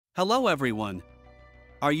Hello everyone!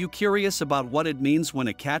 Are you curious about what it means when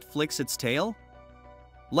a cat flicks its tail?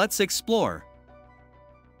 Let's explore!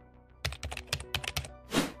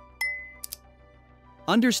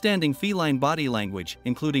 Understanding feline body language,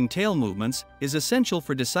 including tail movements, is essential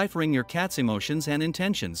for deciphering your cat's emotions and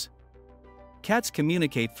intentions. Cats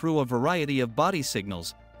communicate through a variety of body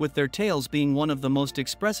signals, with their tails being one of the most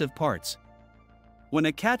expressive parts. When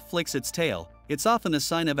a cat flicks its tail, it's often a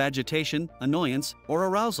sign of agitation, annoyance, or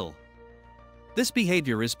arousal. This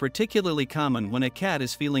behavior is particularly common when a cat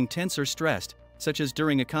is feeling tense or stressed, such as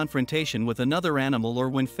during a confrontation with another animal or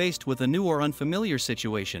when faced with a new or unfamiliar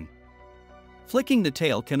situation. Flicking the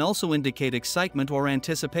tail can also indicate excitement or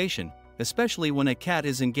anticipation, especially when a cat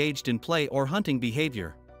is engaged in play or hunting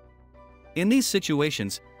behavior. In these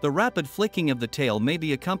situations, the rapid flicking of the tail may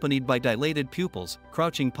be accompanied by dilated pupils,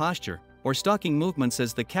 crouching posture, or stalking movements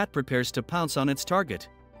as the cat prepares to pounce on its target.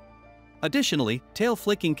 Additionally, tail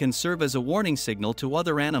flicking can serve as a warning signal to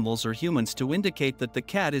other animals or humans to indicate that the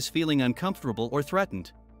cat is feeling uncomfortable or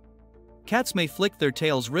threatened. Cats may flick their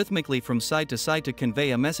tails rhythmically from side to side to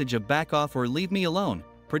convey a message of back off or leave me alone,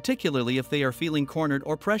 particularly if they are feeling cornered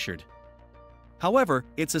or pressured. However,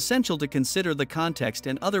 it's essential to consider the context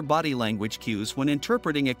and other body language cues when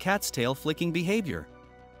interpreting a cat's tail flicking behavior.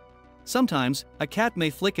 Sometimes, a cat may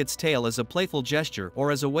flick its tail as a playful gesture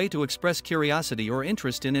or as a way to express curiosity or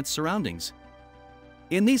interest in its surroundings.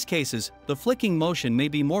 In these cases, the flicking motion may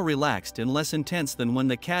be more relaxed and less intense than when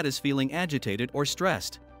the cat is feeling agitated or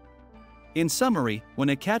stressed. In summary, when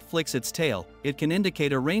a cat flicks its tail, it can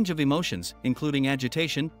indicate a range of emotions, including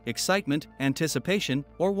agitation, excitement, anticipation,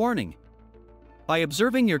 or warning. By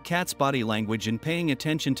observing your cat's body language and paying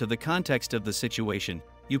attention to the context of the situation,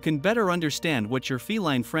 you can better understand what your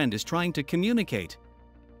feline friend is trying to communicate.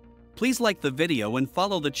 Please like the video and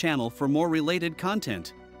follow the channel for more related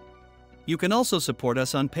content. You can also support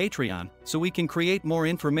us on Patreon so we can create more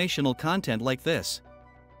informational content like this.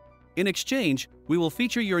 In exchange, we will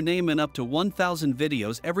feature your name in up to 1,000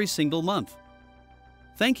 videos every single month.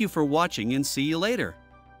 Thank you for watching and see you later.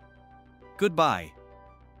 Goodbye.